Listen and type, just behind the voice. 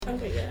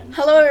Okay, good.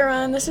 Hello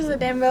everyone, this is the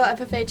Danville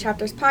FFA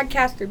Chapters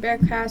Podcast through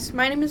Bearcast.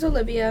 My name is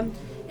Olivia.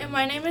 And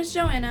my name is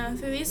Joanna.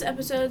 Through these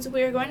episodes,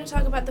 we are going to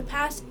talk about the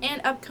past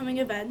and upcoming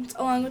events,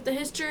 along with the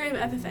history of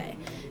FFA.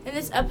 In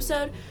this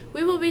episode,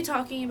 we will be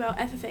talking about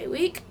FFA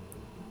Week.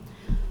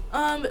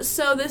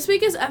 So this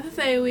week is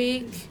FFA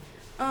Week.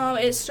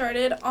 It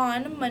started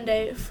on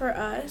Monday for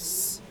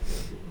us.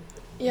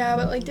 Yeah,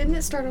 but didn't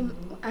it start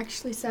on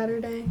actually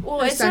Saturday? Well,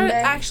 Or it started Sunday?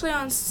 actually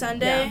on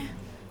Sunday, Yeah.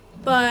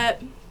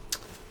 but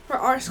for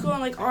our school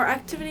and our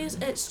activities,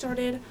 it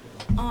started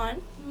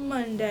on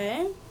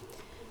Monday.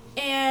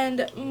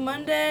 And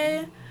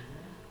Monday,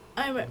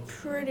 I'm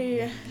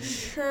pretty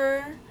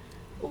sure,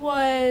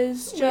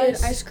 was We did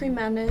just Ice Cream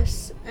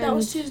Madness. that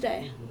was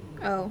Tuesday.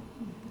 Oh,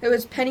 it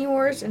was Penny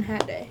Wars and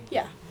Hat Day.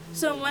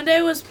 So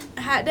Monday was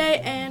Hat Day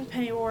and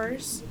Penny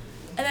Wars,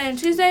 and then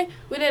Tuesday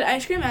we did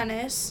Ice Cream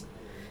Madness.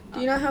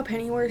 Do you know how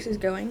Penny Wars is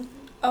going?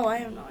 Oh, I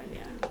have no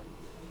idea.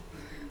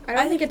 I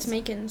don't think it's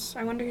Macon's.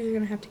 I wonder who's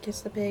gonna have to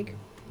kiss the pig.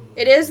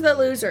 It is the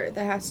loser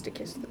that has to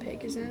kiss the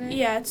pig, isn't it?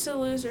 Yeah, it's the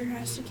loser who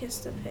has to kiss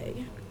the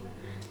pig.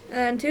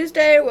 And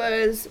Tuesday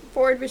was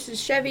Ford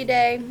versus Chevy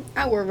Day.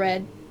 I wore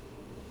red.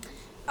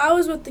 I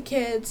was with the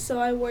kids, so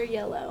I wore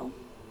yellow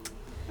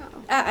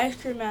Oh. at Ice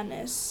Cream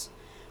Madness,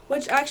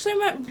 which actually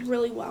went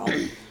really well.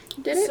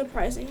 Did it?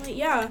 Surprisingly,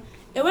 yeah,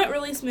 it went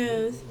really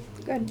smooth.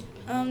 Good.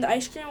 The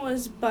ice cream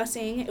was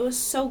bussing. It was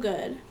so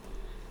good.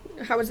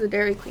 How was the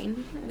Dairy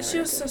Queen? She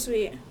was so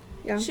sweet.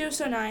 Yeah. She was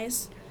so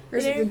nice. Or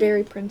is it the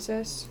Dairy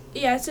Princess?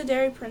 Yeah, it's a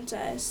Dairy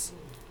Princess.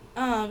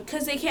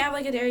 'Cause they can't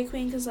have a Dairy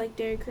Queen, 'cause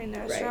Dairy Queen the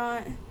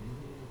restaurant.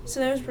 So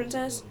there was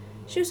Princess.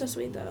 She was so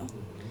sweet though.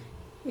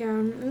 Yeah,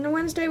 and the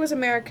Wednesday was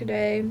America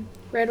Day,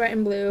 red, white,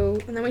 and blue,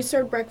 and then we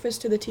served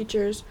breakfast to the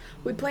teachers.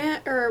 We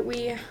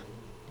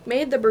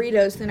made the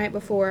burritos the night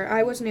before.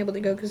 I wasn't able to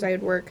go because I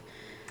had work,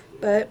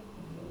 but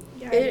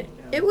Yeah.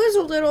 it was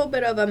a little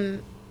bit of a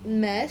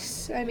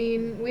mess. I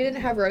mean, we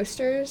didn't have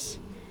roasters,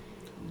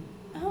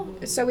 Oh.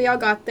 so we all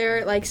got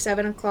there at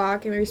 7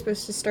 o'clock, and we were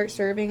supposed to start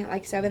serving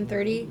at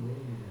 7:30.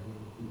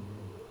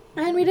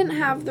 And we didn't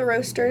have the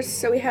roasters,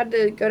 so we had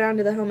to go down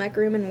to the home ec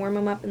room and warm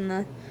them up in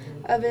the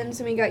ovens,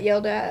 and we got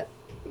yelled at.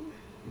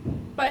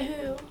 By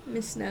who?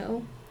 Miss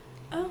Snow.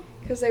 Oh.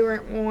 Because they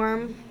weren't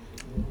warm.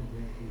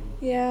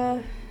 Yeah,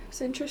 it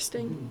was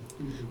interesting.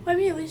 Well, I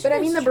mean, at least. But you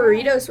I mean, the guys tried.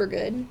 burritos were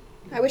good.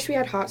 I wish we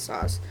had hot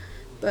sauce.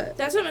 But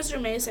That's what Mr.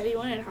 May said. He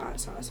wanted hot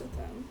sauce with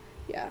them.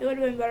 yeah. It would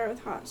have been better with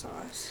hot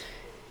sauce.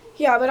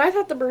 Yeah, but I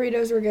thought the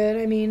burritos were good.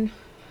 I mean,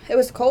 it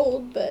was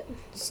cold, but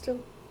still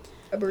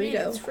a I mean,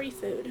 burrito. it's free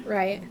food.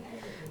 Right.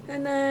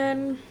 And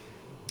then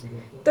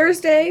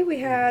Thursday, we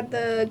had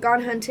the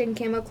Gone Hunting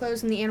camo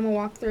clothes and the animal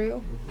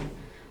walkthrough.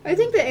 I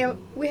think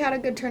we had a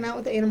good turnout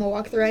with the animal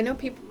walkthrough. I know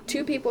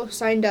two people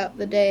signed up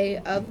the day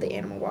of the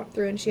animal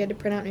walkthrough, and she had to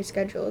print out new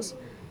schedules.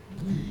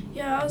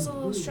 Yeah, that was a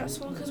little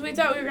stressful because we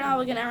thought we were gonna have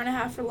an hour and a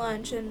half for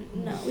lunch, and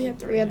no, we had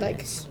 30 We had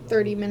minutes.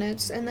 30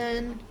 minutes, and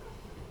then,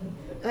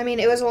 I mean,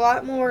 it was a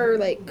lot more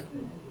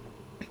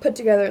put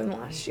together than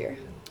last year.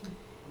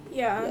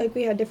 Yeah.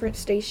 We had different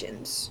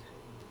stations.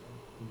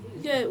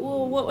 Yeah.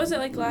 Well, what was it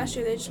like last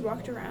year? They just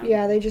walked around.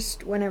 Yeah, they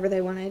just whenever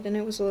they wanted, and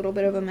it was a little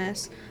bit of a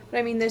mess. But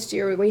I mean, this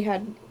year we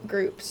had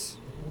groups,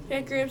 We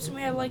had groups and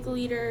we had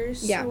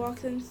leaders Yeah. to walk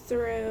them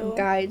through.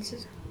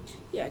 guides.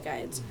 Yeah,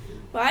 guides.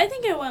 But I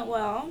think it went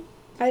well.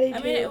 I did I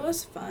too. mean, it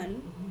was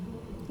fun.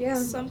 Yeah.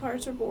 Some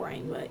parts are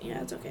boring, but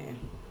it's okay.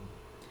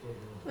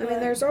 I mean,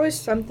 there's always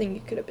something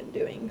you could have been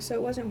doing, so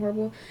it wasn't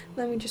horrible.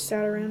 Then we just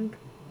sat around.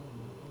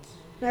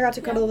 And I got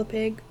to cuddle the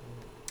pig.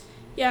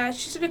 Yeah,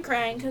 she started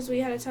crying because we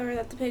had to tell her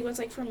that the pig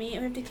was for meat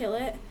and we have to kill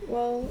it.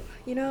 Well,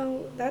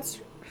 that's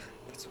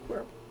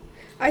horrible.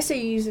 I say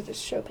you use it as a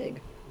show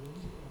pig.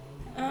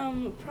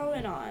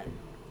 Probably not.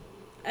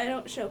 I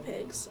don't show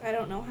pigs. I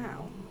don't know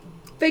how.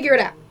 Figure it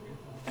out.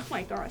 Oh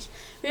my gosh.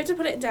 We have to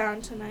put it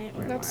down tonight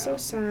or That's so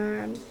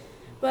tomorrow. sad.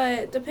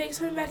 But the pig's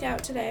coming back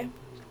out today.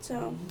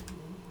 So,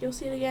 you'll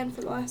see it again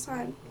for the last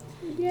time.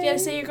 Yay. You gotta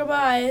say your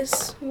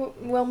goodbyes.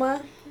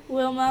 Wilma.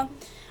 Wilma.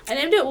 I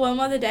named it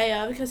Wilma the day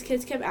of because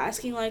kids kept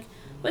asking,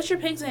 what's your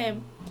pig's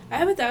name? I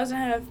have 1,000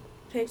 head of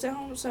pigs at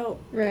home, so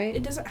Right.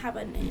 it doesn't have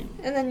a name.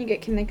 And then you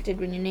get connected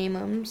when you name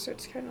them, so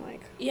it's kind of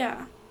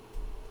Yeah.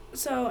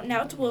 So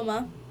now it's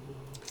Wilma.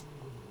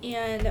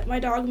 And my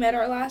dog met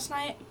her last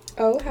night.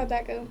 Oh, how'd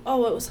that go?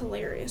 Oh, it was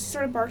hilarious. She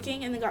started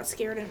barking and then got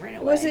scared and ran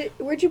away.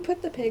 Where'd you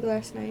put the pig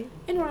last night?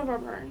 In one of our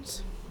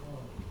barns.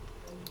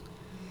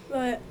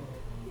 But,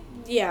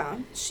 yeah.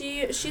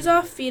 She's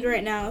off feed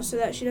right now so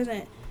that she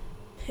doesn't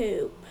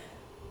poop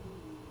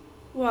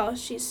while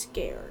she's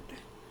scared.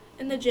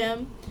 In the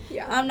gym,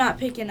 Yeah. I'm not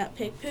picking up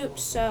pig poop,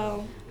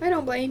 so I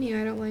don't blame you.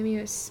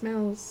 It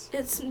smells.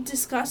 it's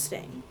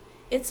disgusting.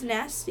 It's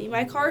nasty.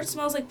 My car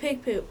smells like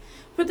pig poop.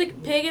 Put the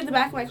pig in the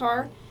back of my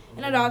car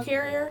in a dog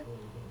carrier,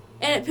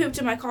 and it pooped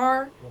in my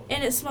car,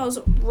 and it smells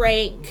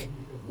rank.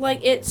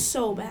 It's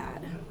so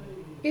bad.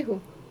 Ew.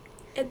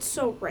 It's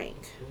so rank.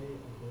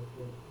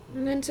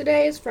 And then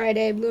today is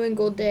Friday, Blue and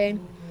Gold Day.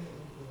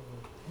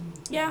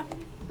 Yeah.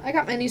 I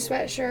got my new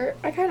sweatshirt.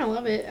 I kind of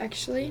love it,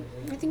 actually.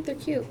 I think they're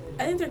cute.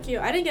 I think they're cute.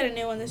 I didn't get a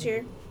new one this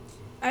year.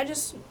 I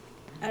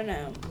don't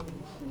know.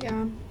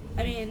 Yeah.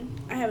 I mean,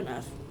 I have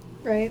enough.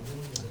 Right.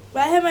 But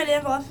I had my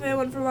National FFA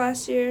one from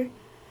last year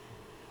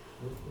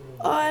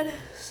on,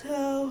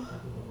 so.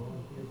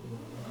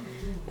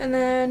 And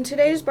then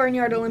today's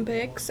Barnyard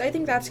Olympics. I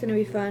think that's going to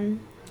be fun.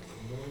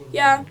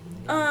 Yeah.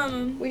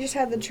 We just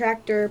had the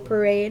tractor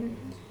parade.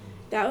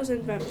 That was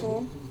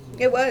eventful.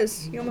 It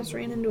was. You almost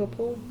ran into a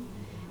pole.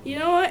 You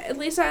know what? At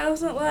least I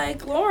wasn't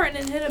like Lauren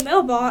and hit a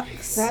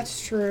mailbox.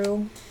 That's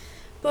true.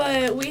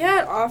 But we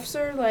had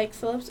Officer, like,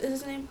 Phillips is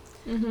his name.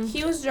 Mm-hmm.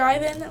 He was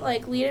driving,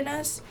 like, leading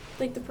us,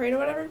 like, the parade or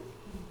whatever.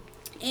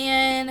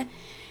 And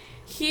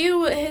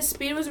his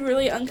speed was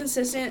really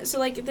inconsistent. So,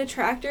 like, the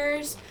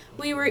tractors,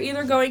 we were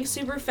either going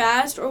super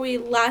fast or we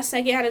last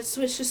second had to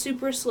switch to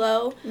super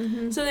slow.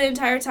 Mm-hmm. So the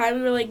entire time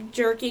we were, like,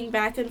 jerking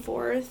back and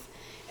forth.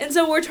 And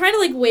so we're trying to,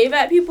 like, wave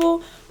at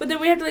people, but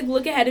then we have to, like,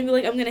 look ahead and be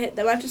like, I'm going to hit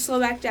them. I have to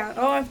slow back down.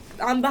 Oh,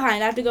 I'm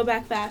behind. I have to go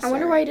back faster. I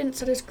wonder why he didn't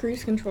set his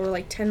cruise control to,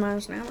 like, 10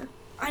 miles an hour.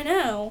 I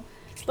know.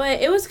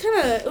 But it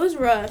was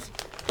rough.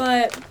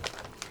 But,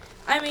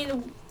 I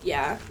mean,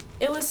 yeah.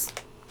 It was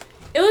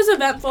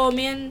eventful.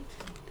 Me and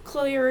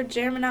Chloe were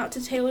jamming out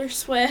to Taylor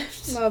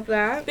Swift. Love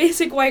that.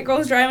 Basic white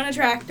girls driving a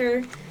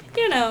tractor.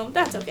 You know,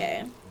 that's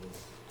okay.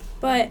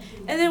 But,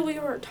 and then we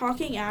were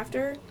talking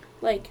after,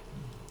 like,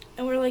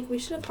 and we were like, we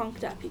should have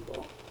honked at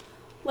people.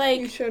 Like,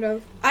 You should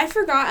have. I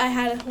forgot I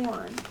had a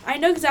horn. I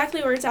know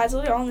exactly where it's at. It's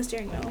literally on the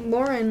steering wheel.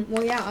 Lauren,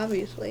 well, yeah,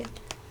 obviously.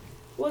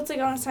 Well, it's like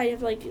on the side. You have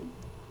to, like,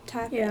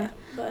 tap it.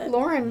 But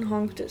Lauren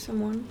honked at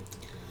someone.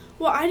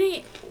 well,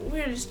 we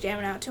were just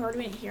jamming out too hard.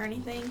 We didn't hear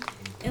anything.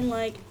 And,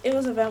 like, it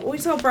was event. We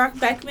saw Brock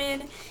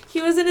Beckman.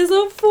 He was in his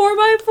little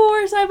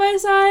 4x4 side by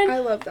side. I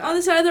love that. On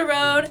the side of the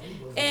road.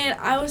 And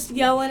I was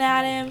yelling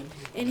at him.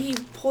 And he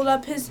pulled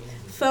up his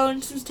phone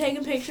and was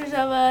taking pictures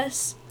of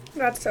us.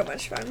 That's so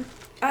much fun.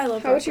 I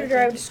love How was your Brock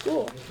drive Beckman. to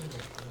school?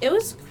 It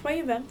was quite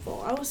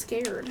eventful. I was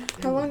scared.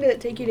 How long did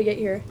it take you to get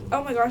here?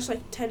 Oh my gosh,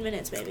 like 10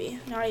 minutes maybe.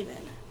 Not even.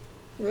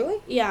 Really?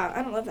 Yeah,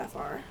 I don't live that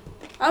far.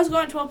 I was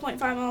going 12.5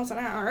 miles an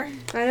hour.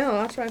 I know.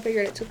 That's why I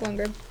figured it took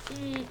longer.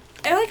 It,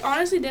 like,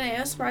 honestly didn't.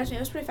 It surprised me.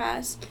 It was pretty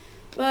fast.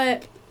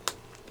 But,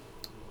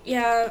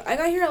 yeah, I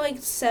got here at, like,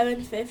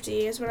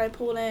 7:50 is when I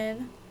pulled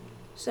in.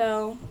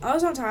 So, I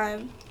was on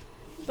time.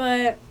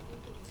 But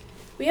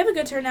we have a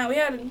good turnout. We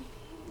had,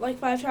 like,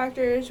 5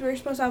 tractors. We were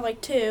supposed to have,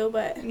 like, 2,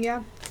 but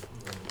Yeah.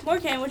 more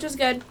came, which was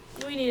good.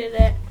 We needed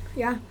it.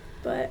 Yeah.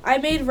 But I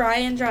made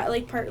Ryan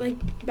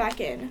back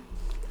in.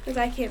 Because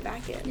I can't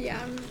back in. Yeah.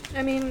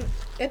 I mean,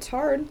 it's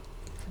hard.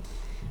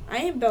 I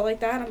ain't built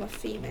like that. I'm a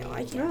female.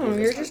 I can't. No, do this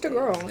you're just a thing.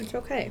 girl. It's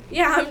okay.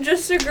 Yeah, I'm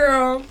just a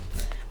girl.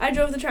 I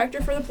drove the tractor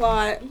for the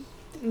plot.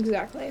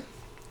 Exactly.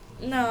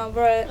 No,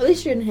 but At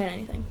least you didn't hit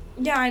anything.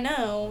 yeah, I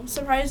know.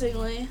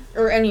 Surprisingly.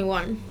 Or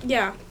anyone.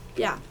 Yeah.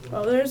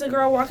 Well, there's a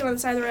girl walking on the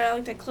side of the road. I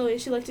looked at Chloe.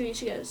 She looked at me.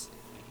 She goes,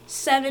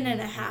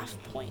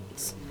 7.5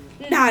 points.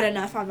 Not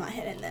enough. I'm not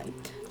hitting them.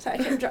 So I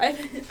kept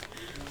driving.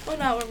 Well,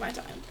 not worth my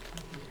time.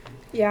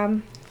 Yeah.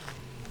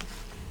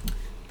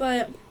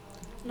 But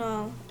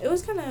no, it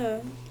was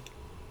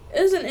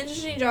an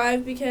interesting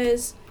drive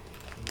because,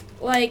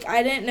 like,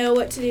 I didn't know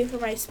what to do for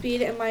my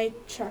speed, and my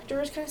tractor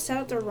was kind of set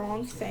up the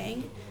wrong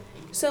thing.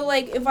 So,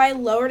 like, if I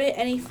lowered it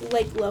any,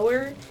 like,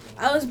 lower,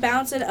 I was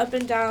bouncing up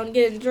and down,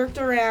 getting jerked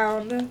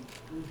around.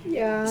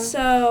 Yeah.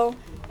 So,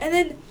 and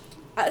then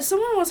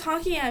someone was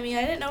honking at me.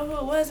 I didn't know who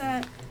it was,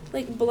 and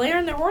like,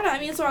 blaring their horn at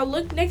me, so I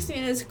looked next to me,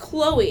 and it's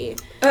Chloe.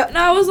 And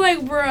I was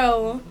like,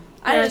 bro,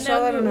 I didn't saw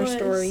know that who in it her was.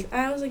 story.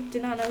 I was like,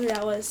 did not know who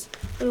that was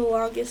for the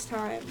longest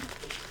time.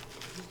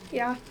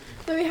 Yeah.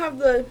 Then we have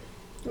the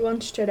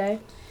lunch today.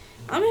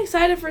 I'm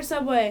excited for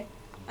Subway.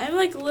 I'm,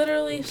 like,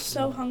 literally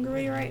so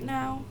hungry right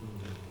now.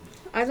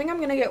 I think I'm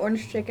going to get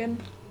orange chicken.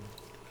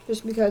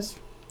 Just because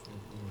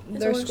It's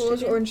their orange school's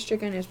chicken? orange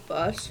chicken is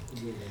bust.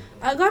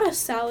 I got a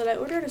salad. I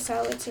ordered a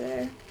salad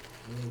today.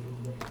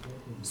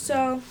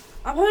 So,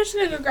 I'm probably just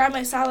going to go grab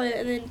my salad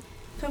and then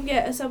come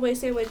get a Subway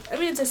sandwich. I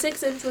mean, it's a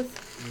 6-inch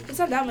with, it's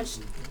not that much.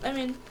 I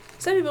mean,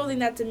 some people think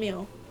that's a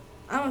meal.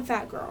 I'm a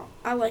fat girl.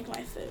 I like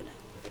my food.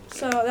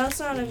 So, that's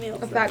not a meal A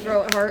for fat me.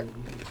 girl at heart.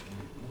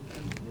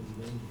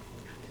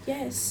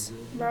 Yes,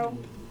 bro.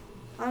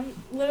 I'm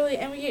literally,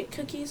 and we get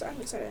cookies. I'm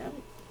excited.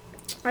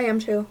 I am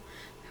too.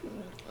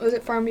 Was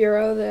it Farm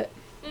Bureau that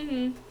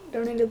Mm-hmm.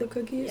 donated the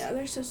cookies? Yeah,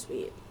 they're so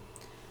sweet.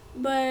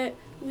 But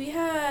we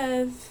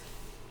have,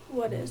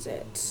 what is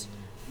it?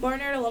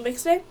 Barnyard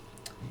Olympics Day.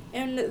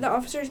 And the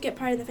officers get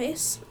pie in the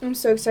face. I'm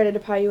so excited to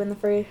pie you in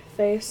the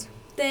face.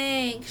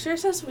 Thanks. You're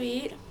so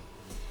sweet.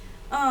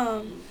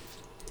 I'm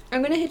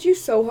going to hit you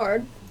so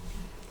hard.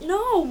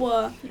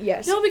 No.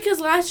 Yes. No, because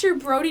last year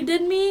Brody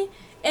did me,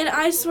 and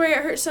I swear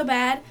it hurt so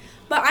bad.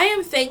 But I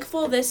am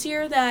thankful this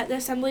year that the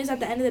assembly is at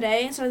the end of the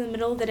day instead of the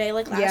middle of the day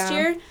like last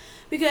year.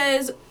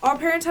 Because our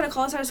parents had to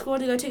call us out of school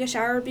to go take a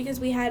shower because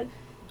we had,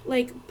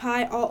 like,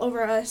 pie all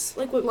over us.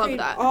 Like, whipped Love cream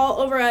that. all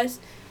over us.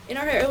 In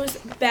our hair, it was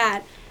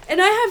bad.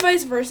 And I have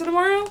vice versa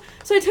tomorrow.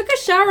 So I took a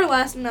shower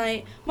last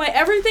night, my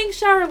everything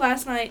shower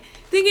last night,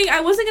 thinking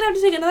I wasn't going to have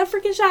to take another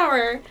freaking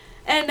shower.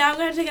 And now I'm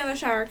going to take another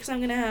shower because I'm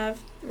going to have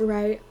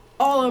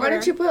all over. Why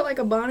don't you put, like,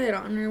 a bonnet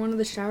on or one of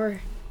the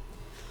shower?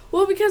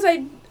 Well, because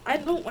I'm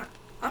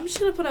just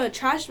going to put a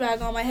trash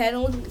bag on my head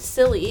and look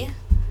silly.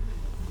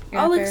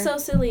 Yeah, I'll look so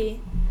silly.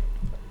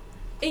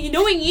 And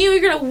knowing you're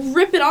going to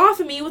rip it off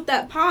of me with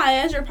that pie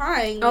as you're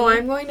pieing me. Oh,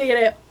 I'm going to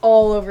get it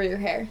all over your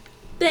hair.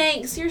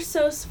 Thanks, you're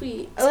so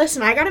sweet.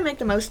 Listen, I got to make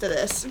the most of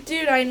this.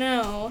 Dude, I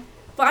know.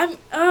 But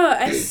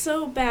I'm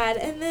so bad.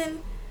 And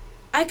then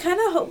I kind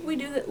of hope we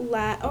do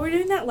that Are we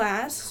doing that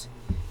last?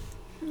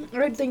 I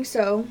would think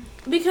so.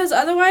 Because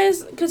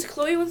otherwise, because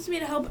Chloe wants me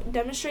to help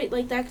demonstrate,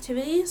 like, the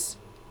activities.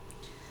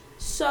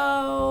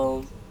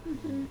 So,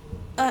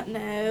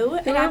 no.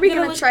 And are we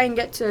going to try and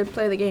get to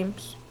play the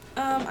games?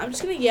 I'm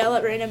just going to yell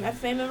at random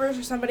FFA members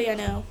or somebody I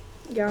know.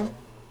 Yeah.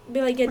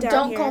 Be like, get down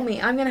Don't here. call me.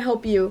 I'm going to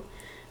help you.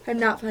 I'm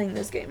not playing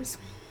those games.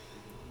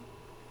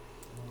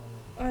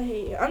 I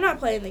hate you. I'm not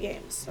playing the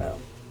games, so.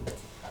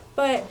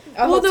 But,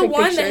 I'll the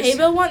pictures.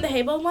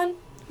 Haybill one,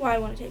 well, I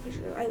want to take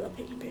pictures. I love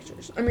taking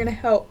pictures. I'm going to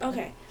help.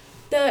 Okay.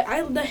 The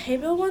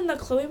Haybill one that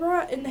Chloe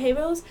brought in the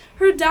Haybills,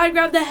 her dad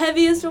grabbed the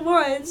heaviest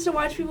ones to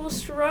watch people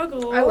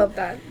struggle. I love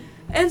that.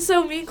 And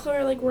so me and Chloe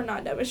are like, we're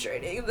not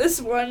demonstrating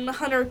this one.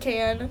 Hunter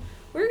can.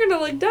 We're going to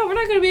look dumb. We're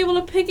not going to be able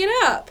to pick it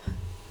up.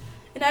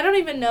 And I don't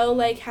even know,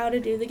 like, how to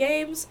do the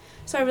games.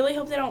 So I really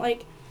hope they don't,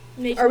 like,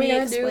 make Are me we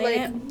explain gonna do,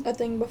 it. like, a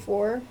thing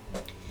before?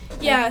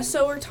 Yeah,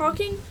 so we're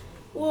talking.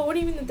 Well, what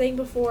do you mean the thing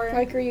before?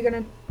 Like, are you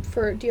going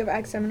to, do you have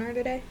ag seminar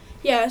today?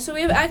 Yeah, so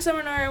we have ag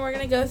seminar, and we're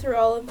going to go through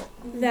all of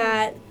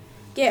that,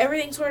 get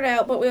everything sorted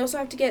out, but we also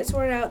have to get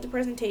sorted out the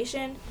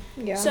presentation.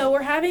 Yeah. So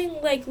we're having,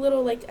 like,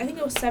 little, like, I think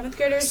it was 7th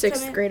graders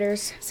Sixth come in.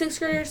 graders. 6th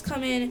graders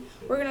come in.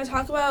 We're going to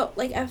talk about,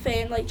 like,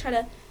 FFA and, like, try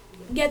to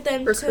get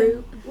them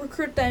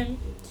Recruit them.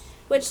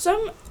 Which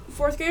some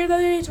 4th grader the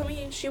other day told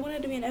me she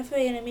wanted to be an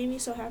FFA, and it made me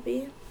so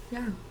happy.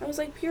 Yeah. I was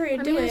like,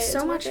 period, I do mean, it. it's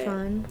so much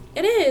fun.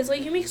 It is.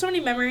 Like, you make so many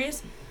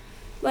memories.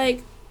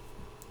 Like,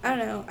 I don't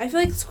know. I feel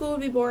like school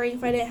would be boring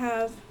if I didn't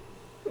have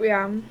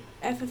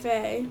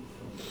FFA.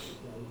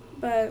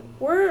 But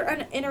we're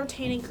an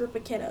entertaining group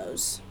of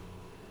kiddos.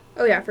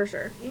 Oh, yeah, for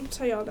sure. I'll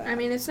tell y'all that. I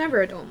mean, it's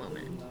never a dull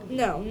moment.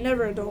 No,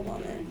 never a dull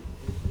moment.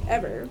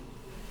 Ever.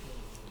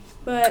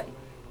 But,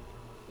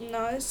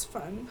 no, it's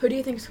fun. Who do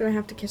you think's going to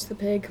have to kiss the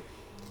pig?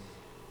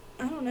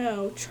 I don't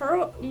know.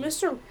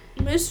 Mr. Rose.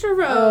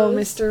 Oh,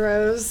 Mr.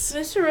 Rose.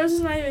 Mr. Rose is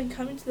not even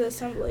coming to the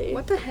assembly.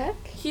 What the heck?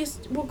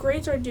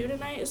 Grades are due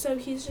tonight, so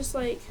he's just,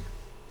 like,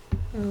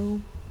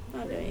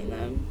 not doing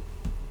them.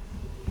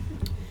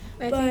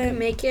 I think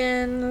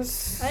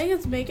Macon's. I think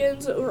it's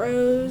Macon's,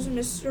 Rose,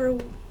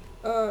 Mr.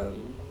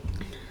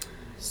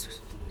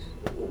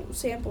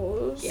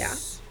 Samples. Yeah.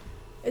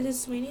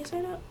 Is Sweeney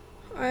sign up?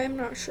 I'm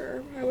not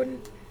sure. I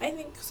wouldn't. I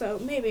think so,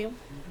 maybe.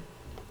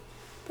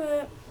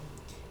 But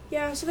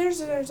yeah, so there's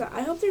that.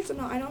 I hope I don't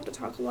have to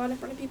talk a lot in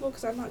front of people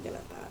because I'm not good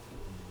at that.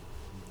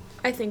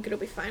 I think it'll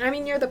be fine. I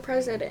mean, you're the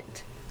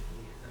president.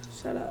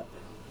 Shut up.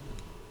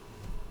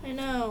 I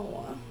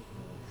know.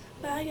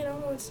 But I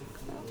don't know what to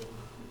talk about.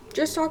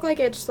 Just talk like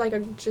it's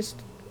like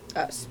just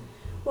us.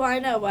 Well, I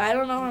know, but I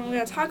don't know what I'm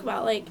gonna talk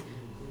about. Like,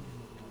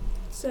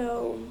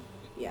 so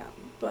yeah,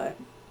 but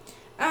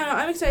I don't know.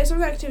 I'm excited. Some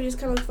of the activities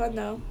kind of look fun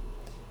though.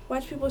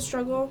 Watch people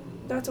struggle.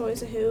 That's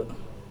always a hoot.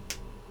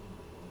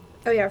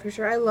 Oh yeah, for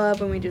sure. I love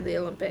when we do the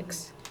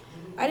Olympics.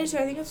 I do too.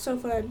 I think it's so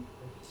fun.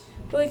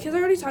 But like, kids are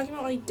already talking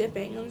about like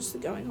dipping and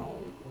just going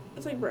home.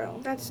 It's like,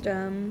 bro. That's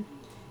dumb.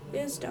 It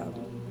is dumb.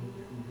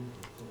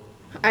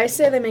 I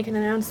say they make an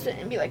announcement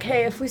and be like,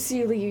 hey, if we see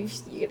you leave,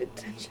 you get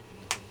attention.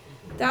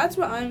 That's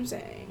what I'm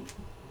saying.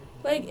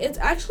 Like, it's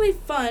actually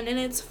fun, and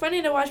it's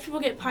funny to watch people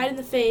get pied in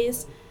the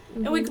face.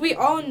 Mm-hmm. And we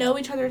all know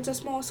each other. It's a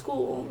small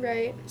school.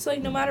 Right. So,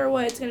 like, no matter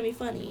what, it's going to be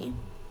funny.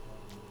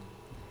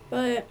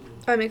 But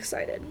I'm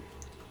excited.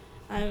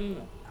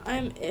 I'm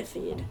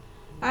iffied.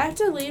 I have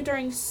to leave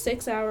during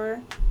 6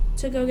 hour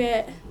to go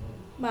get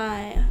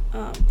my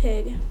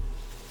pig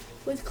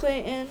with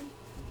Clayton.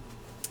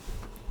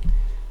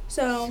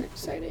 So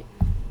exciting.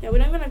 Yeah, we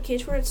don't even have a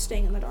cage for it. It's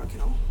staying in the dog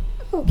kennel.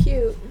 Oh,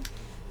 cute.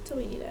 Until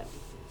we need it.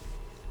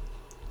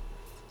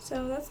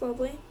 So that's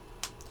lovely.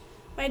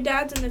 My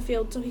dad's in the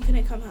field, so he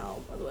couldn't come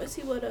help. Otherwise,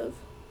 he would have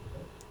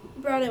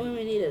brought it when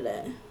we needed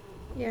it.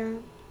 Yeah.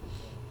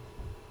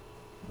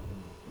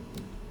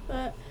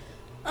 But,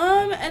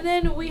 and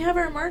then we have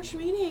our March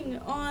meeting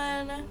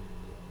on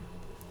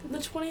the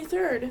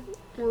 23rd.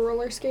 We're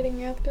roller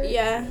skating after?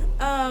 Yeah.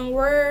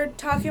 We're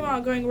talking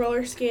about going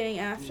roller skating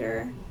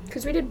after.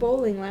 Because we did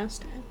bowling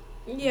last time.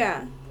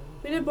 Yeah.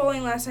 We did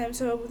bowling last time,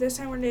 so this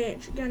time we're going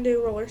to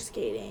do roller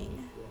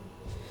skating.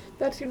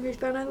 That's going to be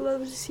fun. I'd love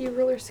to see you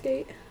roller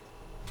skate.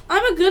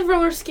 I'm a good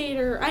roller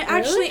skater. I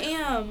actually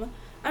am.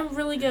 I'm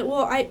really good.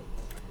 Well,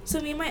 so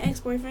me and my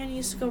ex-boyfriend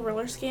used to go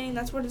roller skating.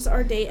 That's what is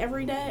our date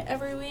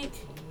every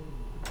week.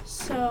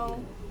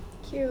 So.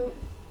 Cute.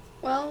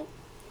 Well.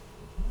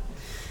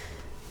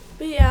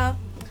 But yeah.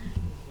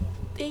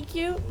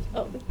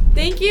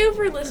 Thank you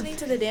for listening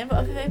to the Danville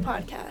FFA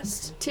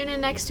Podcast. Tune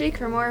in next week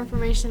for more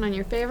information on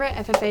your favorite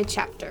FFA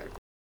chapter.